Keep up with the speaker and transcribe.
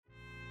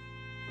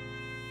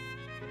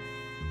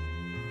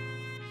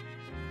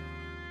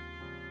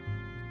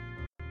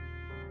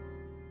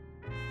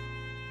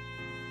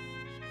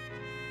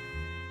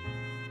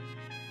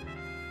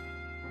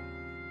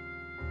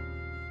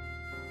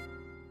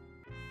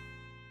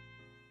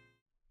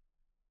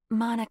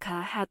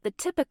Monica had the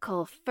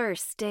typical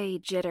first-day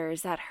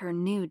jitters at her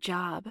new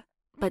job,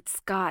 but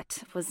Scott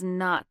was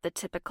not the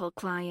typical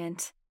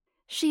client.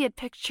 She had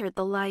pictured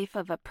the life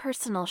of a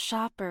personal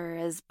shopper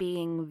as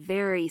being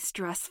very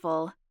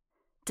stressful,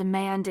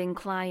 demanding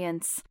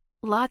clients,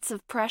 lots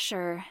of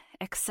pressure,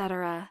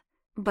 etc.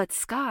 But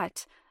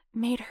Scott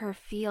made her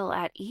feel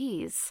at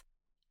ease.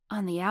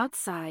 On the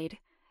outside,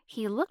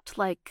 he looked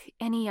like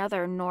any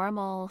other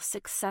normal,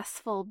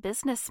 successful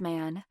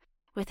businessman,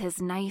 with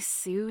his nice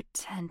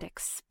suit and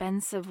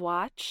expensive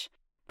watch.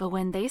 But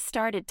when they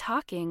started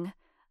talking,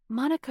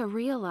 Monica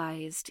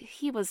realized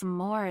he was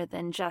more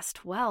than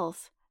just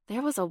wealth.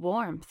 There was a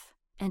warmth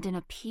and an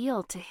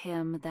appeal to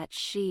him that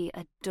she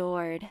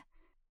adored.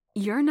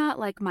 "You're not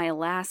like my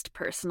last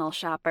personal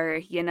shopper,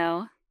 you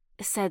know,"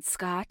 said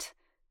Scott,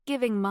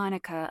 giving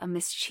Monica a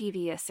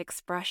mischievous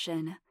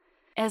expression,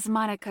 as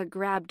Monica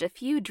grabbed a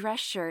few dress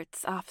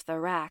shirts off the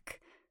rack.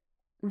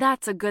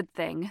 "That's a good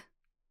thing."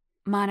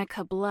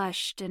 Monica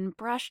blushed and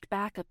brushed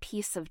back a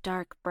piece of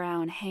dark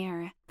brown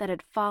hair that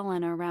had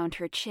fallen around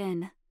her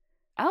chin.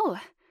 "Oh,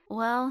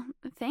 well,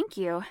 thank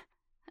you.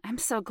 I'm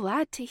so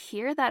glad to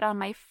hear that on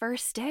my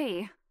first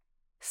day."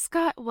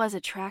 Scott was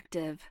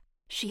attractive,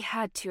 she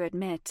had to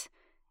admit.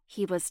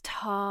 He was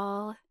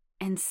tall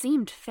and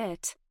seemed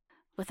fit,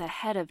 with a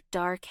head of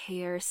dark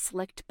hair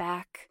slicked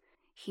back.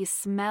 He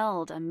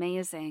smelled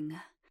amazing.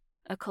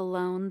 A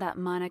cologne that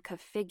Monica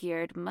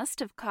figured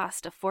must have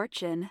cost a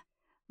fortune.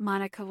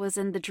 Monica was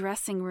in the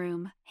dressing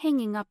room,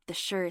 hanging up the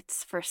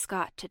shirts for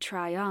Scott to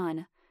try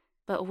on.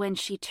 But when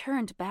she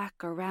turned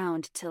back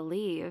around to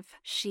leave,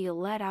 she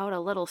let out a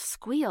little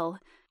squeal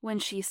when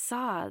she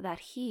saw that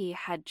he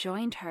had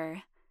joined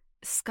her.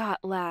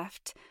 Scott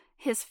laughed,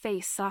 his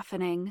face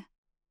softening.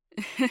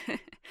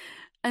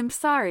 "I'm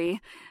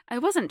sorry, I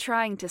wasn't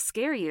trying to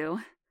scare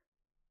you."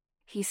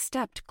 He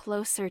stepped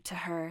closer to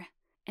her,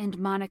 and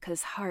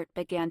Monica's heart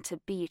began to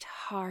beat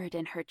hard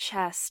in her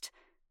chest.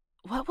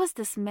 What was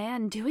this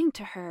man doing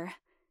to her?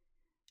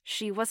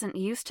 She wasn't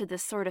used to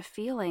this sort of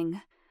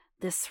feeling,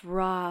 this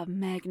raw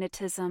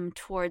magnetism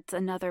towards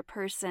another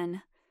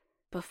person.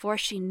 Before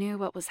she knew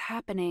what was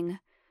happening,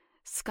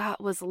 Scott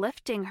was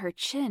lifting her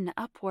chin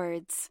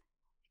upwards.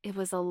 It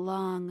was a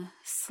long,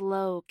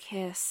 slow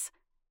kiss,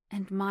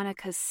 and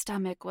Monica's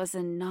stomach was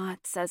in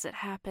knots as it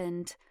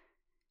happened.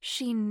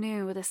 She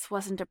knew this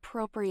wasn't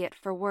appropriate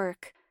for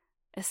work,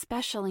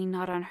 especially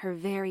not on her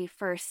very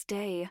first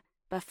day,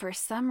 but for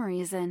some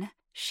reason,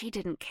 she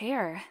didn't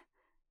care.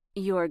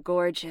 "You're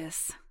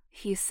gorgeous,"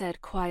 he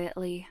said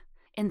quietly,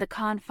 in the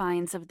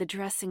confines of the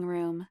dressing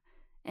room,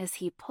 as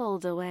he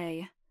pulled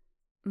away.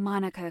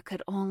 Monica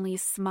could only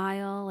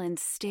smile and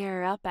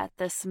stare up at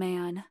this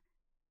man.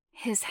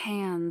 His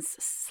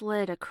hands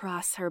slid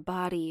across her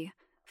body,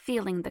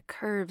 feeling the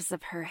curves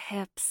of her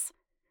hips.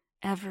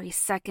 Every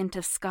second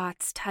of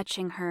Scott's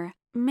touching her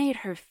made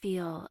her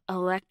feel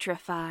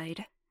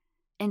electrified.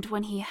 And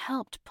when he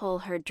helped pull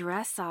her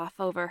dress off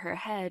over her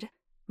head,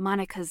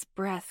 Monica's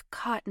breath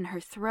caught in her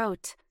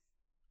throat.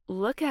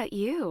 "Look at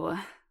you,"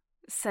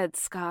 said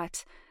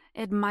Scott,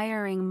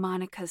 admiring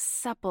Monica's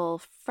supple,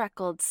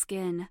 freckled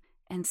skin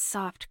and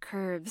soft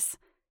curves.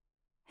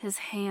 His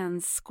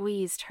hands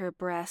squeezed her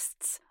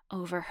breasts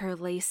over her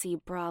lacy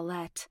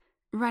bralette,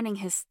 running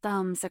his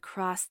thumbs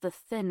across the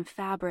thin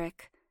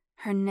fabric.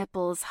 Her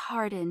nipples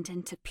hardened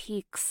into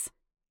peaks.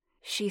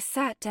 She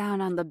sat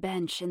down on the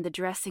bench in the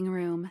dressing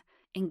room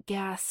and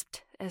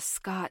gasped as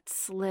Scott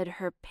slid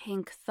her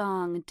pink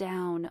thong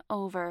down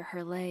over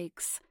her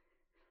legs.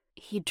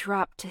 He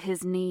dropped to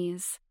his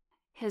knees,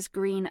 his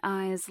green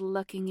eyes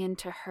looking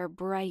into her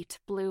bright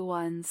blue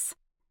ones,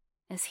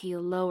 as he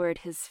lowered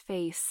his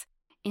face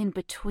in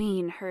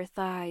between her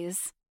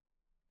thighs.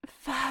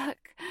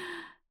 "Fuck,"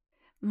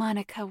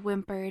 Monica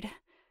whimpered,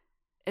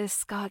 as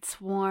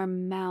Scott's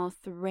warm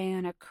mouth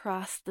ran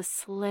across the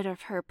slit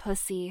of her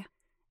pussy,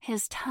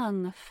 his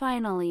tongue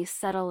finally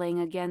settling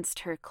against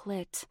her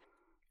clit.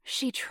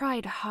 She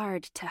tried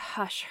hard to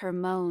hush her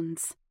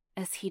moans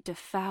as he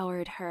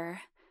devoured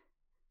her,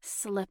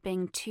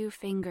 slipping 2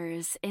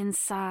 fingers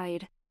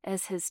inside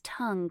as his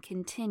tongue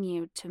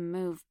continued to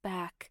move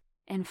back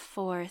and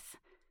forth.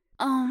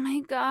 "Oh my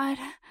God,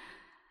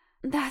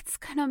 that's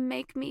gonna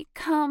make me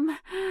come."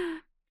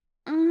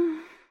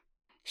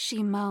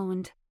 She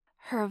moaned,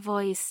 her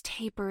voice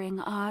tapering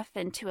off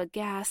into a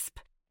gasp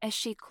as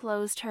she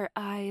closed her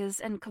eyes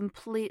and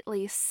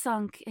completely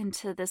sunk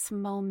into this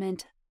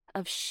moment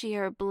of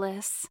sheer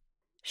bliss.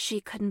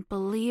 She couldn't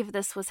believe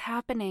this was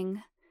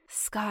happening,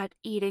 Scott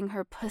eating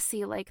her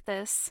pussy like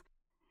this.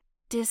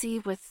 Dizzy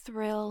with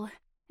thrill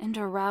and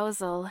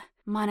arousal,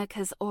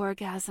 Monica's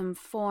orgasm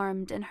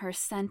formed in her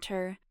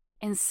center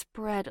and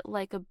spread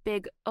like a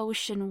big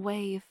ocean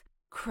wave,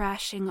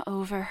 crashing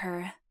over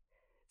her.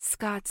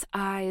 Scott's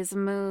eyes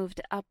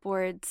moved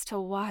upwards to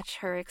watch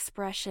her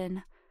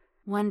expression,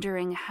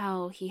 wondering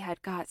how he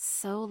had got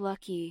so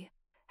lucky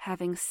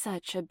having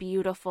such a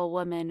beautiful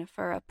woman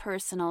for a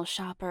personal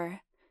shopper.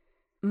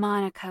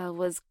 Monica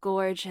was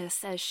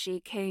gorgeous as she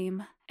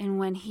came, and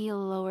when he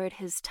lowered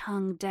his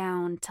tongue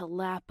down to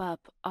lap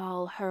up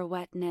all her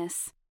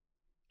wetness,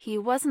 he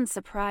wasn't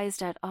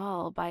surprised at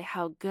all by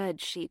how good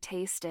she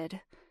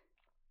tasted.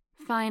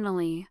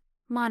 Finally,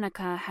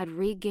 Monica had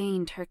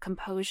regained her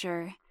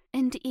composure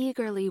and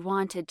eagerly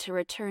wanted to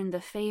return the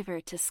favor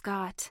to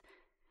Scott.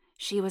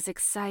 She was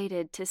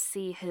excited to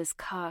see his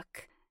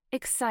cock,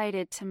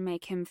 excited to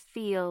make him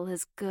feel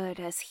as good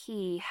as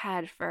he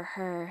had for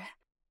her.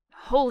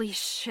 "Holy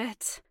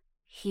shit,"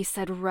 he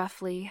said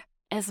roughly,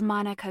 as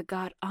Monica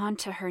got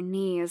onto her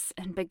knees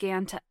and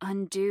began to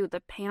undo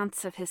the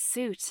pants of his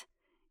suit.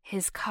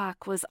 His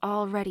cock was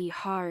already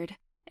hard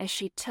as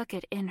she took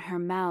it in her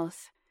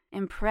mouth,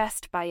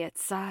 impressed by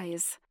its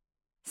size.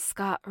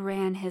 Scott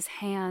ran his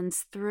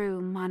hands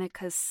through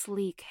Monica's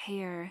sleek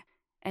hair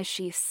as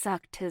she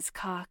sucked his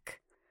cock,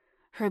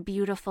 her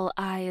beautiful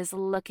eyes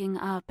looking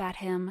up at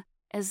him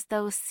as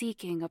though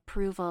seeking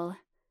approval.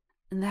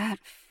 "That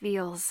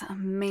feels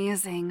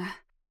amazing,"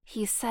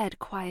 he said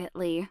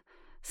quietly,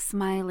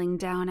 smiling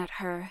down at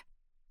her,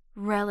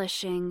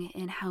 relishing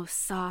in how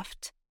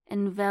soft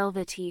and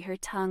velvety her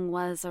tongue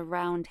was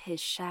around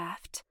his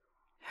shaft.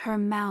 Her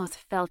mouth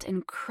felt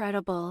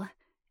incredible,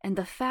 and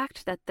the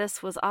fact that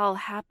this was all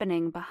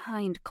happening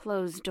behind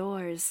closed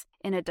doors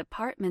in a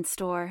department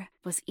store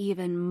was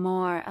even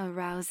more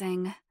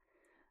arousing.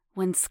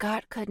 When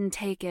Scott couldn't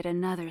take it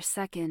another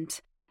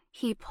second,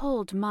 he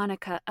pulled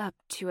Monica up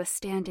to a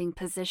standing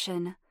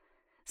position,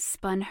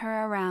 spun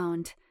her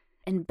around,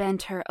 and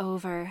bent her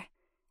over.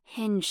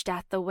 Hinged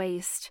at the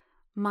waist,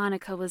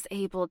 Monica was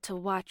able to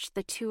watch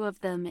the two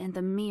of them in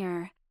the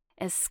mirror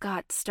as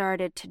Scott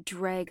started to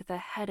drag the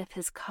head of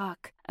his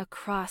cock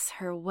across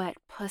her wet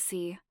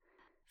pussy.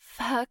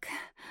 "Fuck,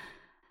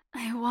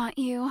 I want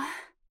you,"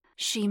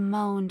 she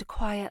moaned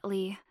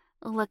quietly,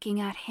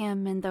 looking at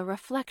him in the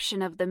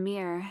reflection of the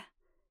mirror.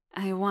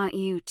 "I want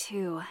you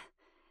too,"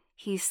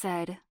 he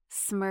said,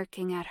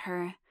 smirking at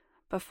her,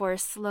 before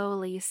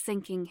slowly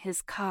sinking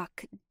his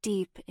cock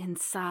deep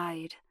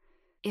inside.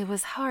 It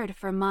was hard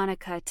for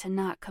Monica to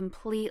not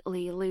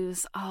completely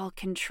lose all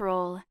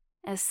control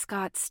as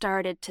Scott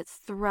started to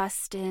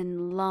thrust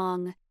in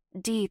long,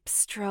 deep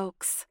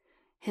strokes.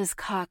 His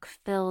cock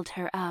filled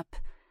her up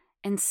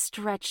and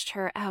stretched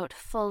her out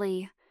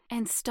fully,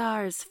 and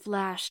stars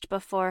flashed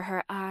before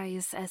her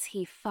eyes as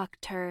he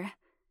fucked her.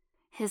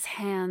 His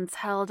hands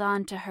held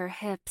onto her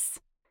hips,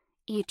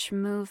 each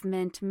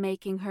movement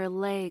making her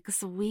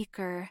legs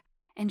weaker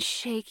and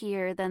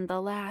shakier than the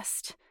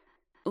last.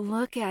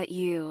 "Look at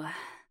you,"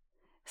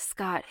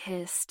 Scott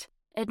hissed,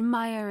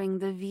 admiring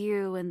the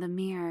view in the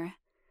mirror.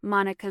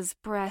 Monica's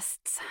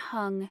breasts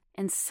hung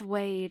and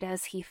swayed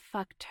as he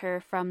fucked her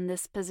from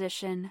this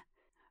position.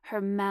 Her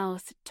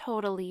mouth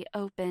totally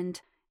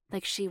opened,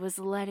 like she was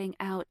letting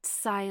out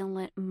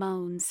silent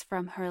moans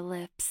from her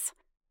lips.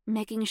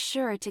 Making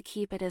sure to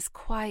keep it as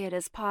quiet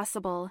as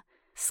possible,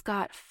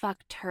 Scott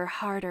fucked her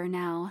harder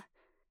now.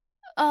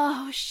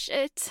 "Oh,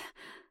 shit,"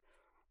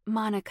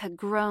 Monica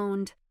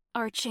groaned,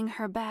 arching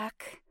her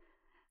back.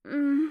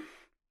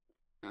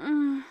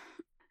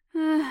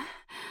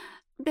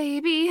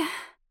 Baby."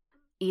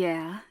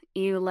 "Yeah,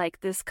 you like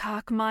this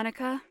cock,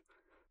 Monica?"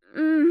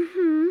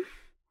 "Mm-hmm."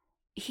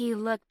 He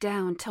looked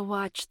down to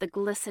watch the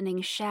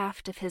glistening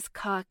shaft of his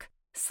cock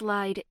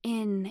slide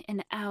in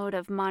and out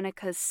of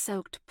Monica's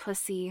soaked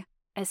pussy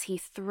as he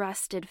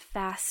thrusted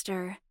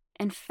faster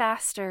and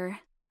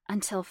faster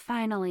until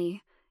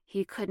finally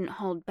he couldn't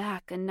hold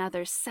back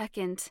another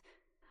second.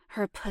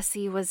 Her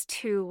pussy was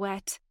too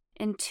wet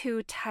and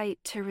too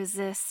tight to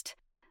resist.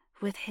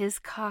 With his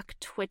cock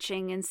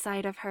twitching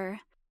inside of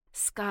her,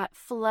 Scott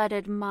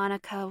flooded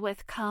Monica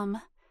with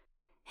cum.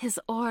 His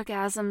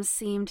orgasm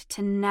seemed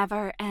to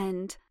never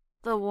end.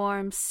 The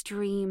warm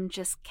stream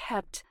just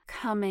kept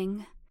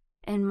coming,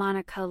 and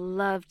Monica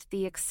loved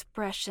the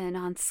expression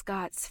on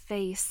Scott's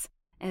face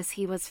as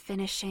he was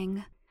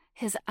finishing.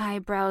 His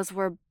eyebrows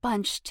were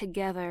bunched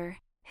together,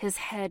 his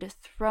head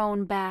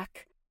thrown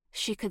back.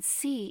 She could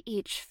see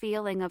each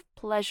feeling of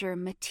pleasure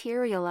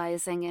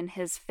materializing in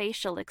his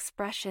facial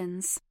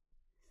expressions.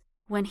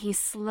 When he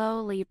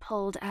slowly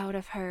pulled out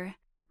of her,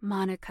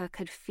 Monica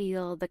could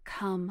feel the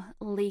cum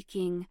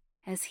leaking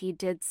as he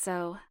did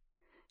so.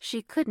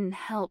 She couldn't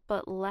help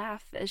but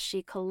laugh as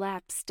she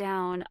collapsed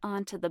down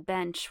onto the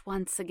bench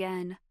once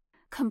again,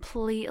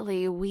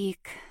 completely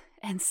weak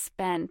and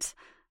spent.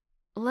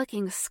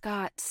 Looking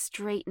Scott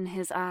straight in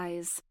his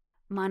eyes,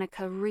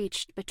 Monica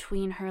reached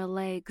between her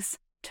legs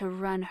to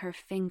run her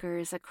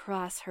fingers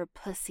across her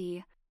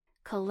pussy,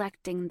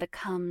 collecting the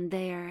cum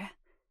there.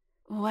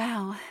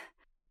 "Wow,"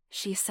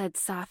 she said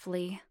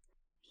softly.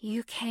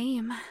 "You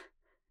came."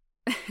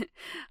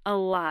 "A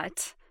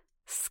lot,"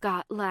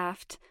 Scott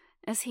laughed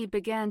as he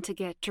began to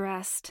get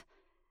dressed.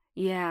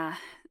 "Yeah,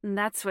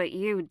 that's what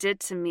you did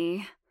to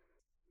me."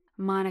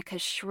 Monica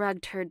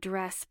shrugged her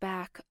dress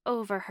back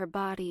over her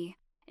body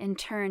and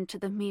turned to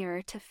the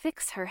mirror to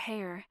fix her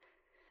hair.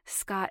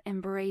 Scott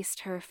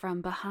embraced her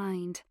from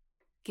behind,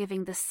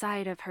 giving the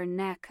side of her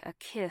neck a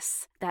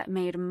kiss that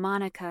made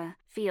Monica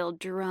feel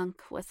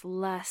drunk with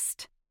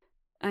lust.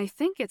 I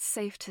think it's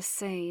safe to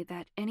say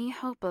that any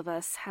hope of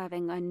us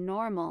having a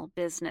normal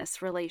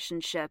business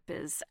relationship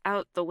is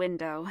out the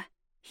window,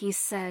 he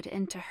said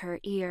into her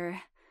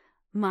ear.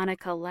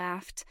 Monica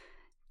laughed,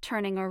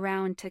 turning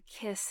around to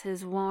kiss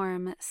his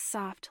warm,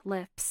 soft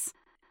lips.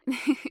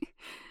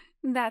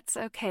 That's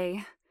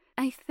okay.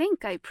 I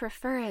think I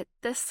prefer it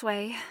this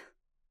way.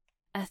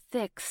 A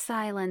thick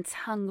silence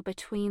hung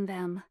between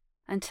them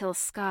until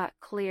Scott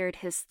cleared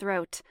his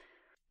throat.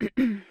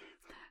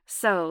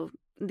 So,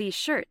 these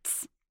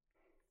shirts.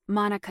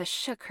 Monica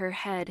shook her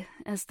head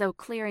as though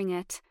clearing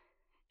it.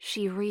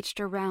 She reached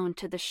around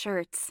to the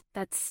shirts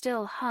that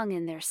still hung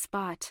in their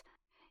spot.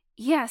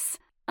 Yes,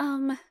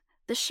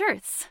 the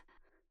shirts.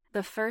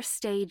 The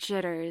first day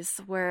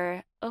jitters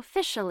were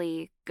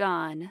officially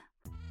gone